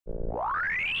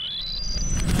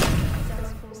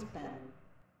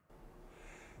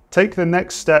Take the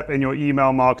next step in your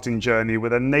email marketing journey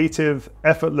with a native,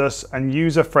 effortless, and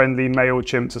user-friendly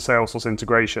Mailchimp to Salesforce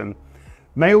integration.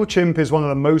 Mailchimp is one of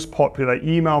the most popular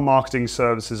email marketing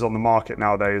services on the market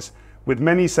nowadays, with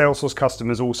many Salesforce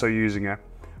customers also using it.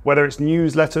 Whether it's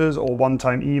newsletters or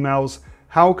one-time emails,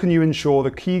 how can you ensure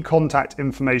the key contact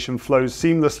information flows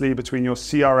seamlessly between your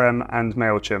CRM and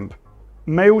Mailchimp?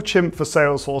 Mailchimp for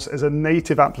Salesforce is a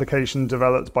native application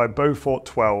developed by Beaufort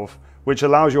 12, which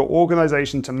allows your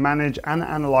organization to manage and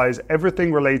analyze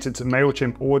everything related to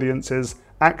Mailchimp audiences,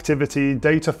 activity,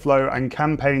 data flow, and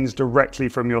campaigns directly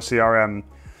from your CRM.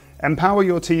 Empower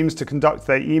your teams to conduct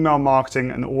their email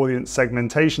marketing and audience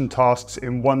segmentation tasks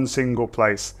in one single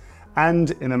place,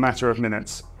 and in a matter of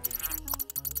minutes.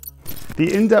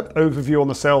 The in-depth overview on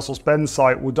the Salesforce Ben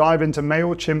site will dive into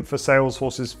Mailchimp for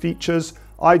Salesforce's features,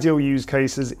 ideal use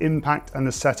cases, impact, and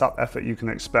the setup effort you can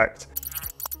expect.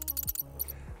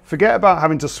 Forget about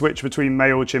having to switch between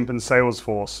Mailchimp and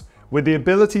Salesforce. With the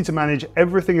ability to manage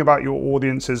everything about your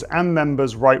audiences and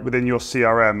members right within your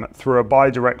CRM through a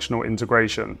bi-directional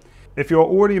integration. If you're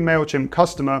already a Mailchimp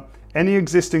customer, any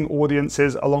existing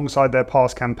audiences alongside their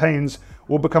past campaigns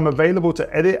will become available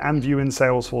to edit and view in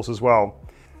Salesforce as well.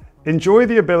 Enjoy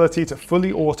the ability to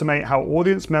fully automate how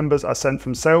audience members are sent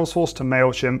from Salesforce to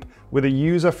Mailchimp with a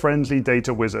user-friendly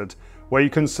data wizard, where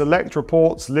you can select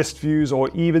reports, list views, or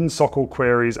even SOQL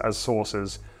queries as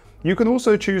sources. You can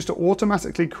also choose to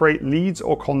automatically create leads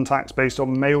or contacts based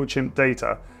on Mailchimp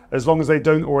data, as long as they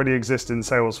don't already exist in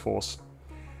Salesforce.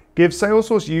 Give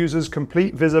Salesforce users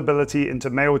complete visibility into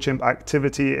Mailchimp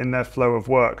activity in their flow of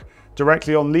work,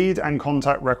 directly on lead and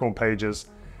contact record pages.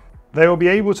 They will be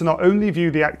able to not only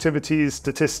view the activities,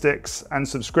 statistics, and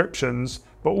subscriptions,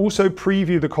 but also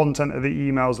preview the content of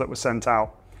the emails that were sent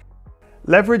out.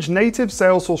 Leverage native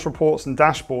Salesforce reports and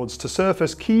dashboards to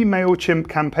surface key Mailchimp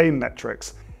campaign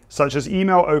metrics, such as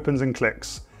email opens and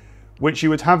clicks, which you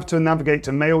would have to navigate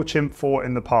to Mailchimp for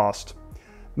in the past.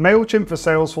 Mailchimp for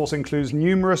Salesforce includes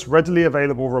numerous readily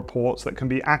available reports that can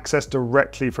be accessed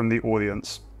directly from the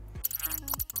audience.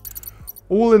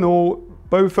 All in all,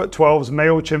 Beaufort 12's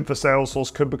Mailchimp for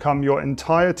Salesforce could become your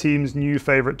entire team's new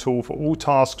favorite tool for all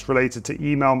tasks related to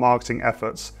email marketing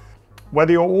efforts.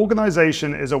 Whether your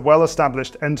organization is a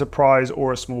well-established enterprise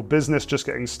or a small business just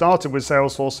getting started with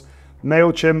Salesforce,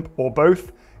 Mailchimp, or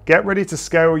both, get ready to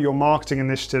scale your marketing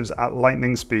initiatives at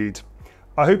lightning speed.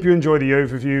 I hope you enjoyed the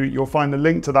overview. You'll find the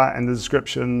link to that in the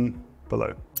description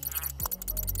below.